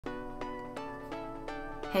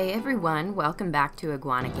Hey everyone, welcome back to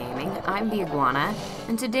Iguana Gaming. I'm the Iguana,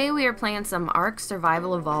 and today we are playing some Ark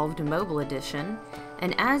Survival Evolved Mobile Edition.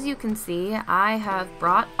 And as you can see, I have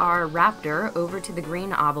brought our raptor over to the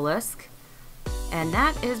green obelisk. And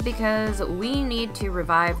that is because we need to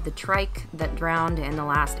revive the trike that drowned in the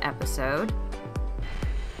last episode.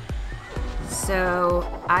 So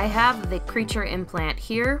I have the creature implant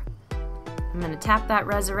here. I'm going to tap that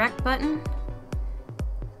resurrect button.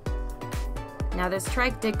 Now this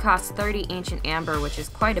trike did cost 30 ancient amber, which is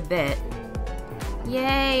quite a bit.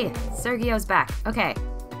 Yay! Sergio's back. Okay.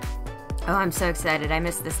 Oh, I'm so excited. I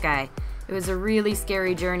missed this guy. It was a really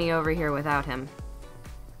scary journey over here without him.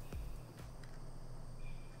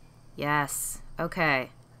 Yes.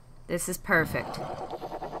 Okay. This is perfect.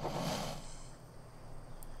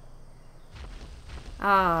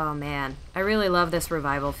 Oh, man. I really love this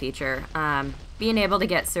revival feature. Being able to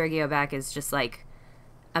get Sergio back is just, like,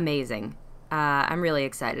 amazing. I'm really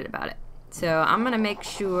excited about it. So I'm gonna make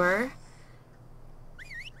sure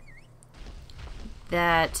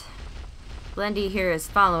that Blendy here is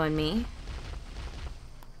following me.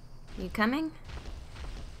 You coming?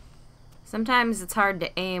 Sometimes it's hard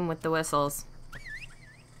to aim with the whistles.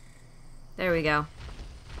 There we go.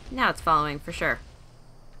 Now it's following for sure.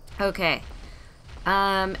 Okay.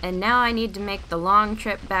 And now I need to make the long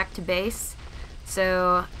trip back to base.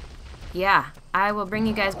 So, yeah. I will bring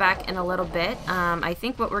you guys back in a little bit. I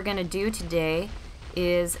think what we're going to do today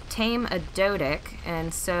is tame a DOEDIC,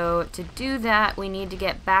 and so to do that we need to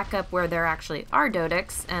get back up where there actually are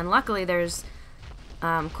DOEDICs, and luckily there's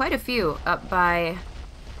quite a few up by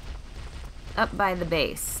the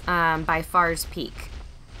base, by Far's Peak,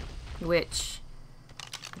 which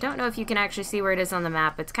I don't know if you can actually see where it is on the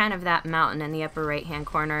map. It's kind of that mountain in the upper right hand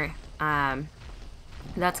corner.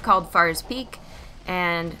 That's called Far's Peak.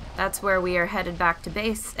 And that's where we are headed back to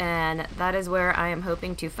base, and that is where I am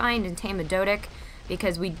hoping to find and tame a DOEDIC,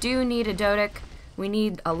 because we do need a DOEDIC. We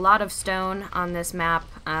need a lot of stone on this map.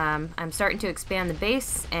 I'm starting to expand the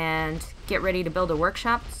base and get ready to build a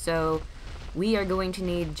workshop, so we are going to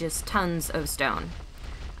need just tons of stone.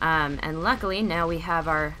 And luckily now we have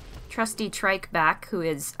our trusty trike back, who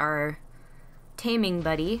is our taming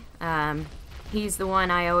buddy. He's the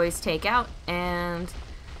one I always take out and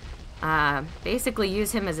basically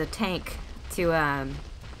use him as a tank to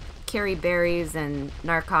carry berries and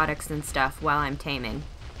narcotics and stuff while I'm taming,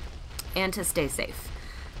 and to stay safe.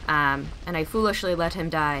 And I foolishly let him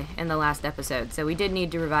die in the last episode, so we did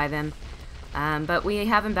need to revive him, but we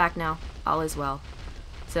have him back now. All is well.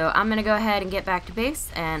 So I'm gonna go ahead and get back to base,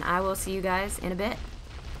 and I will see you guys in a bit.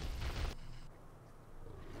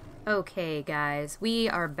 Okay guys, we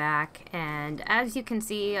are back, and as you can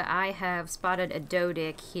see I have spotted a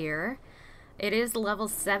DOEDIC here. It is level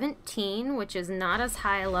 17, which is not as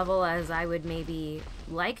high a level as I would maybe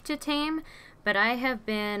like to tame, but I have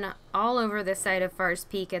been all over this side of Far's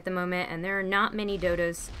Peak at the moment, and there are not many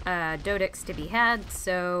DOEDICs to be had,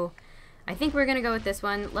 so I think we're going to go with this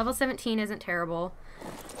one. Level 17 isn't terrible.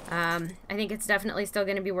 I think it's definitely still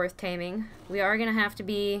going to be worth taming. We are going to have to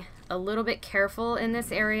be a little bit careful in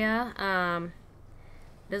this area.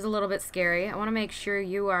 It is a little bit scary. I want to make sure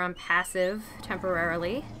you are on passive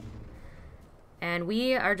temporarily. And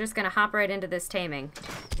we are just going to hop right into this taming.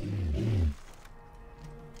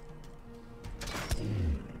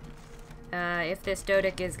 If this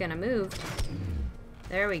DOEDIC is going to move.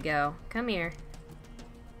 There we go. Come here.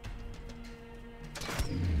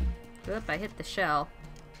 Oop, I hit the shell.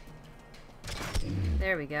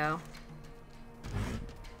 There we go.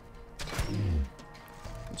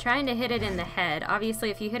 I'm trying to hit it in the head. Obviously,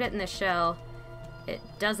 if you hit it in the shell, it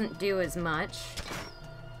doesn't do as much.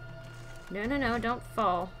 No, no, no, don't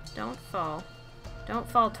fall. Don't fall. Don't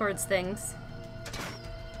fall towards things.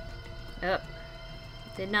 Oh.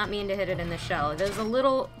 Did not mean to hit it in the shell. It is a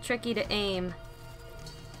little tricky to aim.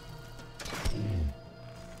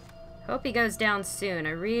 Hope he goes down soon. I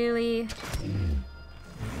really...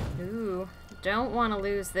 Ooh. Don't want to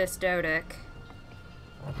lose this DOEDIC.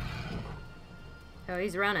 Oh,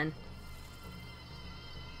 he's running.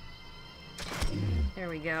 There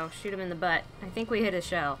we go. Shoot him in the butt. I think we hit a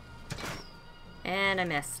shell. And I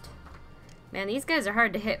missed. Man, these guys are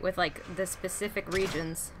hard to hit with, like, the specific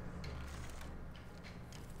regions.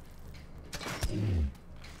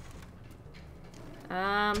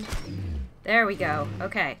 There we go.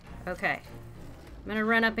 Okay. Okay. I'm gonna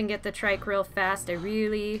run up and get the trike real fast. I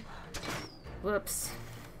really... Whoops.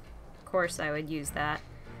 Of course I would use that.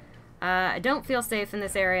 I don't feel safe in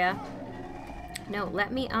this area. No,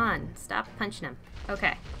 let me on. Stop punching him.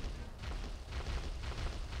 Okay.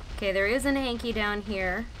 Okay, there is an hanky down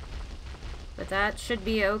here, but that should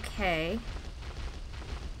be okay.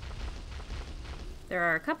 There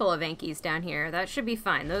are a couple of Ankies down here. That should be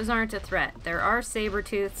fine. Those aren't a threat. There are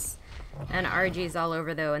saber-tooths and Argies all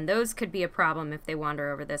over, though, and those could be a problem if they wander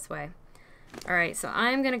over this way. Alright, so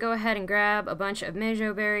I'm going to go ahead and grab a bunch of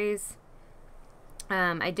Mejo berries.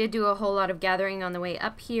 I did do a whole lot of gathering on the way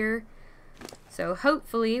up here, so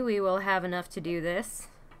hopefully we will have enough to do this.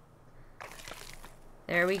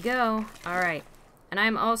 There we go. Alright, and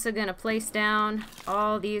I'm also going to place down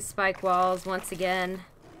all these spike walls once again,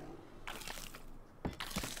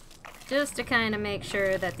 just to kind of make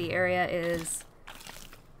sure that the area is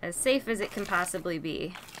as safe as it can possibly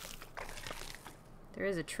be. There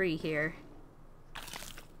is a tree here.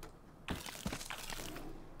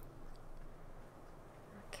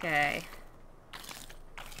 Okay.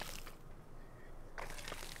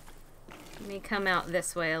 Let me come out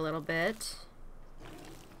this way a little bit.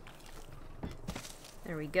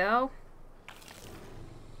 There we go.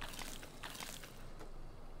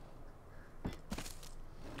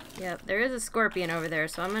 Yep, there is a scorpion over there,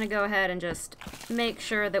 so I'm going to go ahead and just make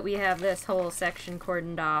sure that we have this whole section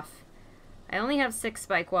cordoned off. I only have 6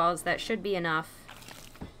 spike walls. That should be enough.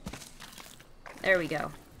 There we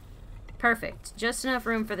go. Perfect. Just enough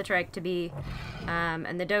room for the trike to be,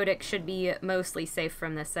 and the DOEDIC should be mostly safe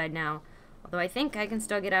from this side now. Although I think I can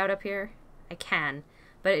still get out up here. I can.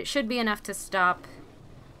 But it should be enough to stop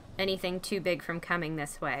anything too big from coming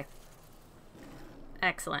this way.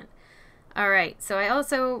 Excellent. Alright, so I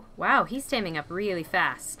also... Wow, he's taming up really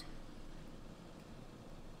fast.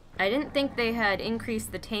 I didn't think they had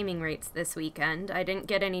increased the taming rates this weekend. I didn't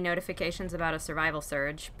get any notifications about a survival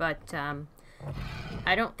surge, but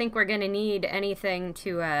I don't think we're going to need anything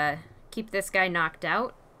to keep this guy knocked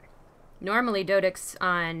out. Normally, DOEDICs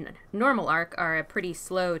on normal Ark are a pretty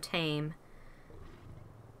slow tame.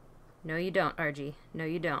 No, you don't, Argy. No,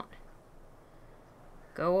 you don't.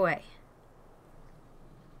 Go away.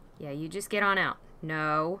 Yeah, you just get on out.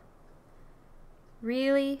 No.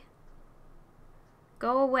 Really?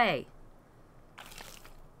 Go away.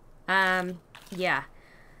 Yeah.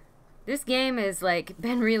 This game has, like,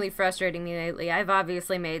 been really frustrating me lately. I've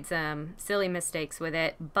obviously made some silly mistakes with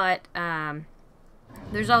it, but,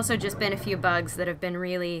 there's also just been a few bugs that have been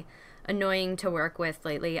really annoying to work with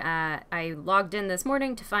lately. I logged in this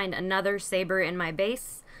morning to find another saber in my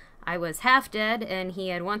base. I was half dead, and he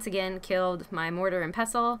had once again killed my mortar and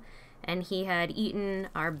pestle, and he had eaten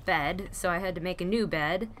our bed, so I had to make a new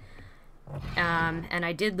bed. And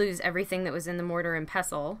I did lose everything that was in the mortar and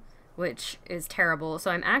pestle, which is terrible.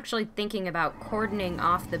 So I'm actually thinking about cordoning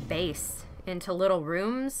off the base into little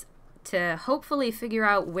rooms to hopefully figure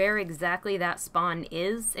out where exactly that spawn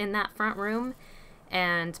is in that front room,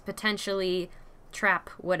 and potentially trap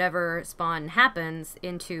whatever spawn happens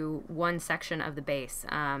into one section of the base.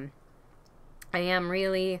 I am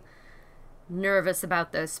really nervous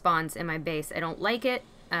about those spawns in my base. I don't like it.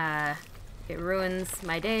 It ruins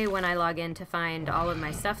my day when I log in to find all of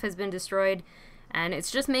my stuff has been destroyed, and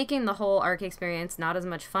it's just making the whole Ark experience not as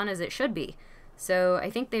much fun as it should be. So I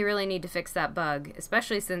think they really need to fix that bug,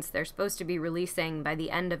 especially since they're supposed to be releasing by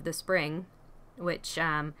the end of the spring, which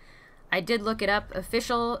I did look it up.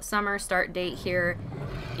 Official summer start date here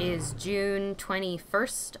is June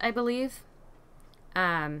 21st, I believe.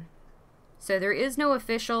 So there is no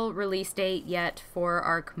official release date yet for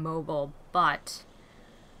Ark Mobile, but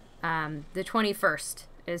the 21st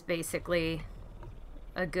is basically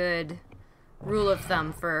a good rule of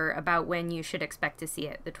thumb for about when you should expect to see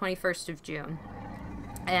it, the 21st of June.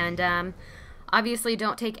 And obviously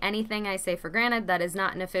don't take anything I say for granted. That is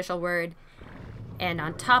not an official word. And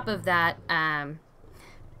on top of that,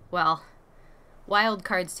 well,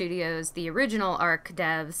 Wildcard Studios, the original Ark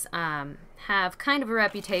devs, have kind of a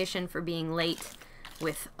reputation for being late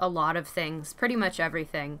with a lot of things, pretty much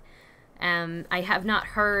everything. I have not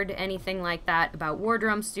heard anything like that about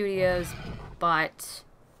Wardrum Studios, but,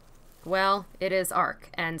 well, it is Ark,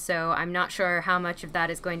 and so I'm not sure how much of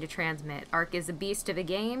that is going to transmit. Ark is a beast of a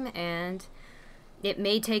game, and it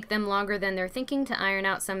may take them longer than they're thinking to iron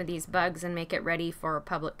out some of these bugs and make it ready for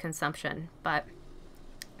public consumption, but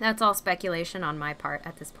that's all speculation on my part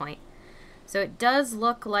at this point. So it does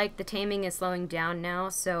look like the taming is slowing down now,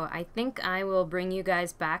 so I think I will bring you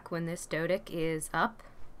guys back when this DOEDIC is up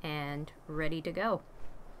and ready to go.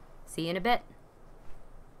 See you in a bit.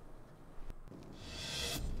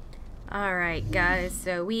 Alright guys,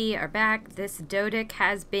 so we are back. This DOEDIC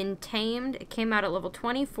has been tamed. It came out at level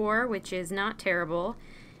 24, which is not terrible.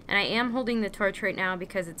 And I am holding the torch right now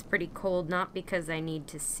because it's pretty cold, not because I need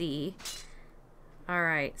to see.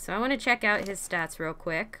 Alright, so I want to check out his stats real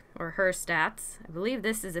quick, or her stats. I believe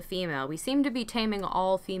this is a female. We seem to be taming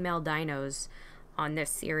all female dinos on this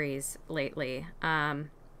series lately.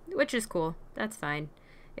 which is cool. That's fine.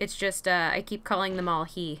 It's just, I keep calling them all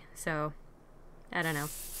he, so I don't know.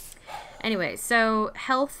 Anyway, so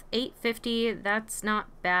health 850, that's not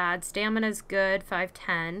bad. Stamina's good,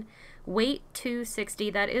 510. Weight 260,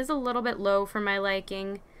 that is a little bit low for my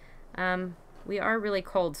liking. We are really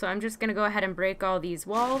cold, so I'm just going to go ahead and break all these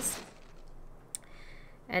walls.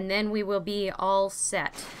 And then we will be all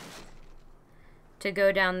set to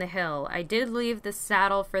go down the hill. I did leave the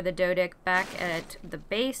saddle for the DOEDIC back at the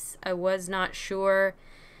base. I was not sure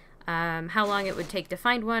how long it would take to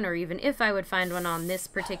find one, or even if I would find one on this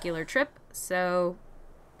particular trip. So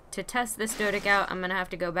to test this DOEDIC out, I'm going to have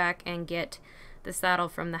to go back and get the saddle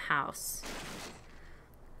from the house.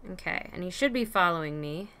 Okay, and he should be following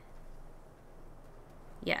me.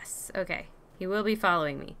 Yes, okay. He will be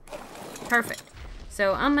following me. Perfect.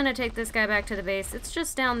 So I'm going to take this guy back to the base. It's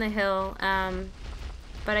just down the hill,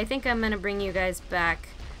 but I think I'm going to bring you guys back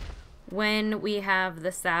when we have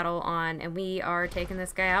the saddle on and we are taking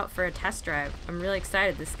this guy out for a test drive. I'm really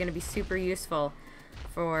excited. This is going to be super useful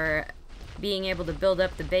for being able to build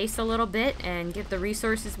up the base a little bit and get the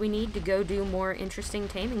resources we need to go do more interesting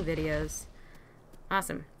taming videos.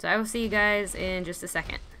 Awesome. So I will see you guys in just a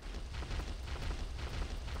second.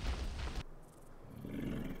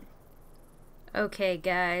 Okay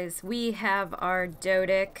guys, we have our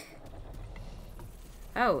DOEDIC.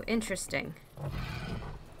 Oh, interesting.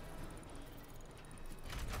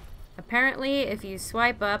 Apparently, if you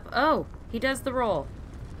swipe up... Oh, he does the roll.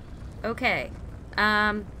 Okay.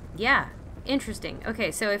 Yeah. Interesting.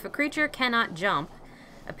 Okay, so if a creature cannot jump,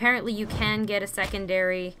 apparently you can get a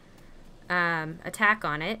secondary attack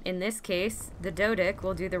on it. In this case, the DOEDIC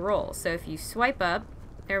will do the roll. So if you swipe up...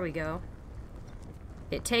 There we go.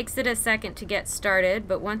 It takes it a second to get started,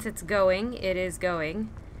 but once it's going, it is going.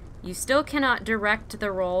 You still cannot direct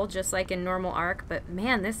the roll, just like in normal Arc, but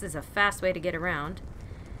man, this is a fast way to get around.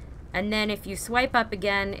 And then if you swipe up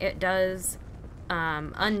again, it does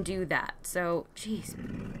undo that. So, jeez.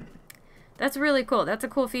 That's really cool. That's a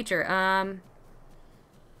cool feature.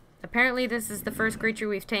 Apparently this is the first creature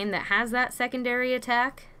we've tamed that has that secondary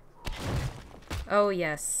attack. Oh,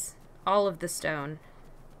 yes. All of the stone.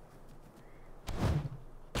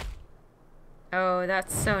 Oh,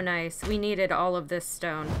 that's so nice. We needed all of this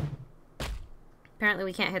stone. Apparently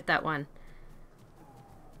we can't hit that one.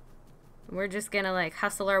 We're just gonna like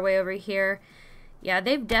hustle our way over here. Yeah,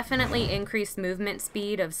 they've definitely increased movement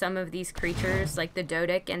speed of some of these creatures, like the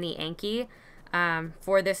DOEDIC and the Anki,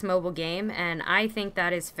 for this mobile game, and I think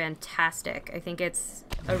that is fantastic. I think it's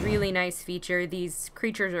a really nice feature. These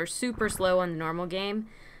creatures are super slow on the normal game,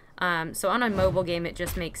 so on a mobile game it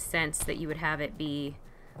just makes sense that you would have it be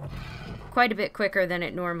quite a bit quicker than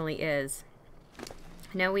it normally is.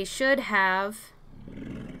 Now we should have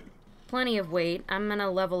plenty of weight. I'm gonna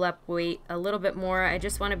level up weight a little bit more. I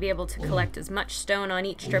just want to be able to collect as much stone on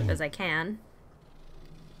each trip as I can.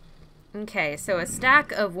 Okay, so a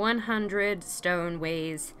stack of 100 stone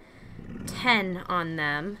weighs 10 on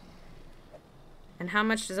them. And how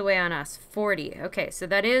much does it weigh on us? 40. Okay, so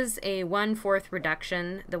that is a 1/4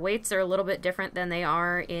 reduction. The weights are a little bit different than they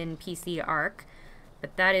are in PC Arc,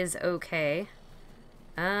 but that is okay.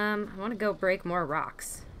 I want to go break more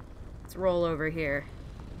rocks. Let's roll over here.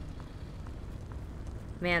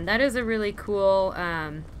 Man, that is a really cool,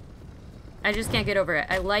 I just can't get over it.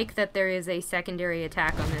 I like that there is a secondary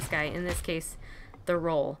attack on this guy. In this case, the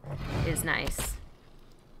roll is nice.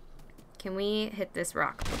 Can we hit this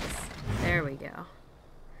rock, please? There we go.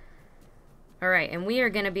 Alright, and we are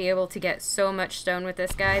going to be able to get so much stone with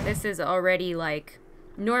this guy. This is already, like,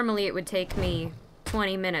 normally it would take me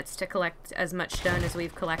 20 minutes to collect as much stone as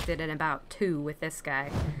we've collected in about 2 with this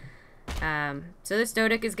guy. So this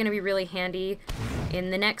DOEDIC is going to be really handy.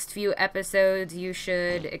 In the next few episodes, you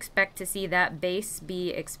should expect to see that base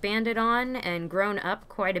be expanded on and grown up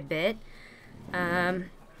quite a bit.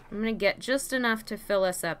 I'm going to get just enough to fill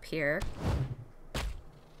us up here.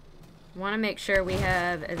 Want to make sure we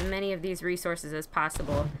have as many of these resources as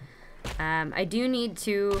possible. I do need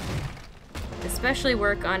to especially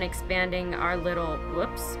work on expanding our little...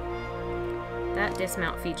 Whoops. That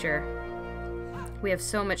dismount feature. We have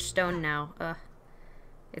so much stone now.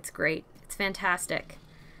 It's great. It's fantastic.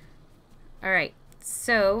 Alright,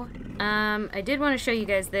 so I did want to show you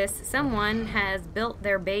guys this. Someone has built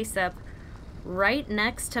their base up right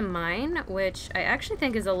next to mine, which I actually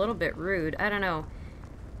think is a little bit rude. I don't know.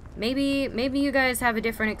 Maybe you guys have a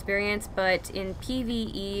different experience, but in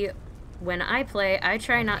PvE, when I play, I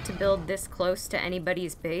try not to build this close to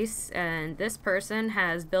anybody's base, and this person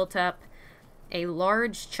has built up a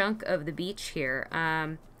large chunk of the beach here.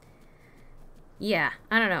 Yeah,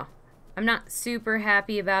 I don't know. I'm not super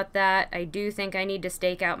happy about that. I do think I need to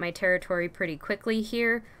stake out my territory pretty quickly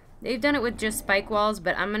here. They've done it with just spike walls,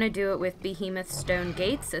 but I'm going to do it with behemoth stone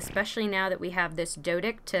gates, especially now that we have this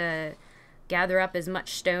DOEDIC to gather up as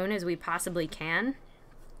much stone as we possibly can.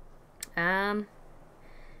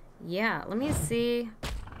 Yeah, let me see.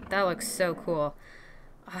 That looks so cool.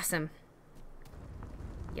 Awesome.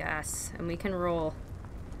 Yes, and we can roll.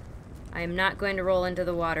 I am not going to roll into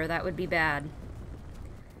the water. That would be bad.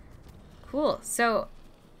 Cool. So,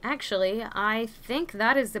 actually, I think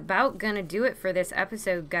that is about gonna do it for this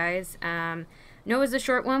episode, guys. No, it was a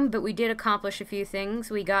short one, but we did accomplish a few things.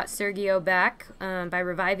 We got Sergio back by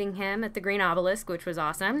reviving him at the Green Obelisk, which was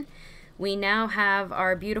awesome. We now have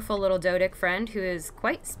our beautiful little DOEDIC friend who is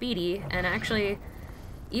quite speedy, and actually,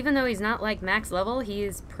 even though he's not like max level, he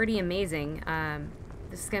is pretty amazing.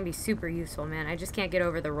 This is going to be super useful, man. I just can't get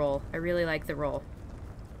over the roll. I really like the roll.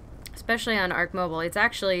 Especially on Arc Mobile. It's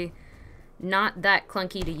actually not that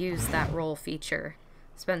clunky to use that roll feature,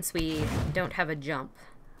 since we don't have a jump.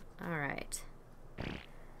 Alright.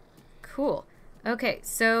 Cool. Okay,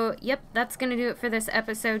 so, yep, that's going to do it for this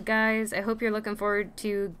episode, guys. I hope you're looking forward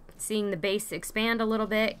to seeing the base expand a little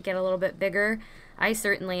bit, get a little bit bigger. I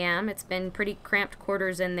certainly am. It's been pretty cramped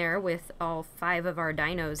quarters in there with all 5 of our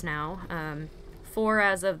dinos now. 4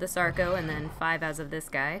 as of the Sarco, and then 5 as of this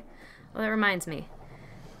guy. Well, that reminds me.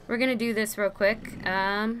 We're going to do this real quick.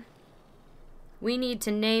 We need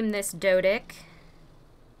to name this DOEDIC.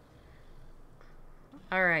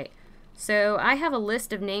 Alright. So I have a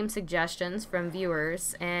list of name suggestions from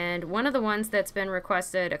viewers, and one of the ones that's been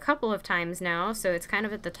requested a couple of times now, so it's kind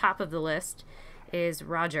of at the top of the list, is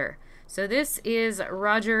Roger. So this is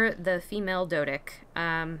Roger the female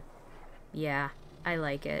DOEDIC. Yeah, I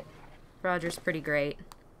like it. Roger's pretty great.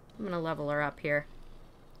 I'm gonna level her up here.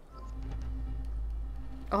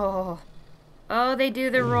 Oh, they do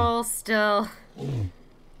the roll still.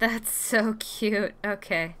 That's so cute.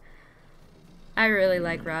 Okay. I really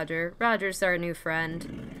like Roger. Roger's our new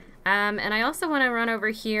friend. And I also want to run over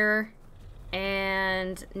here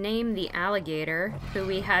and name the alligator, who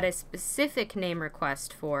we had a specific name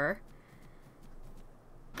request for.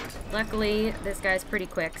 Luckily, this guy's pretty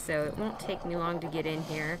quick, so it won't take me long to get in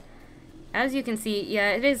here. As you can see,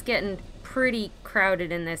 yeah, it is getting pretty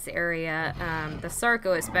crowded in this area. The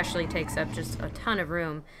Sarco especially takes up just a ton of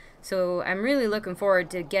room. So I'm really looking forward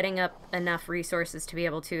to getting up enough resources to be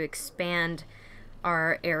able to expand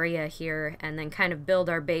our area here and then kind of build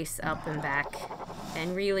our base up and back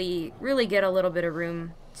and really get a little bit of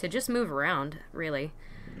room to just move around, really.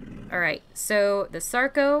 Alright, so the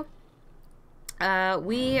Sarco,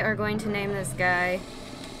 we are going to name this guy.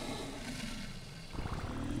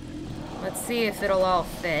 Let's see if it'll all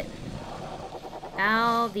fit.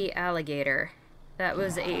 Al the Alligator. That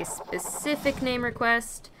was a specific name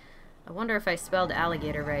request. I wonder if I spelled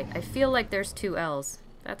alligator right. I feel like there's 2 L's.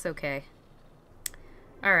 That's okay.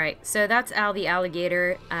 Alright, so that's Al the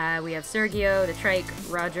Alligator. We have Sergio, the Trike,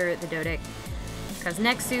 Roger, the DOEDIC,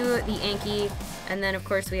 Kaznexu, the Anki, and then of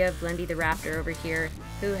course we have Blendy the Raptor over here,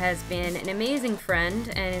 who has been an amazing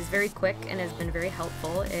friend and is very quick and has been very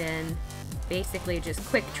helpful in basically just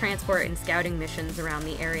quick transport and scouting missions around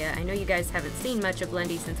the area. I know you guys haven't seen much of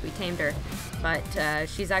Blendy since we tamed her, but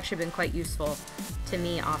she's actually been quite useful to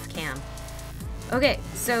me off cam. Okay,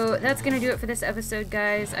 so that's going to do it for this episode,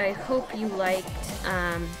 guys. I hope you liked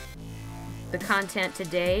the content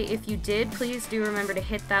today. If you did, please do remember to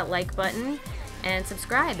hit that like button and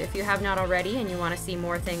subscribe if you have not already and you want to see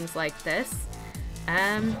more things like this.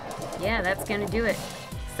 Yeah, that's going to do it.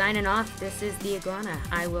 Signing off, this is the Iguana.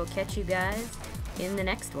 I will catch you guys in the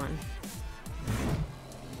next one.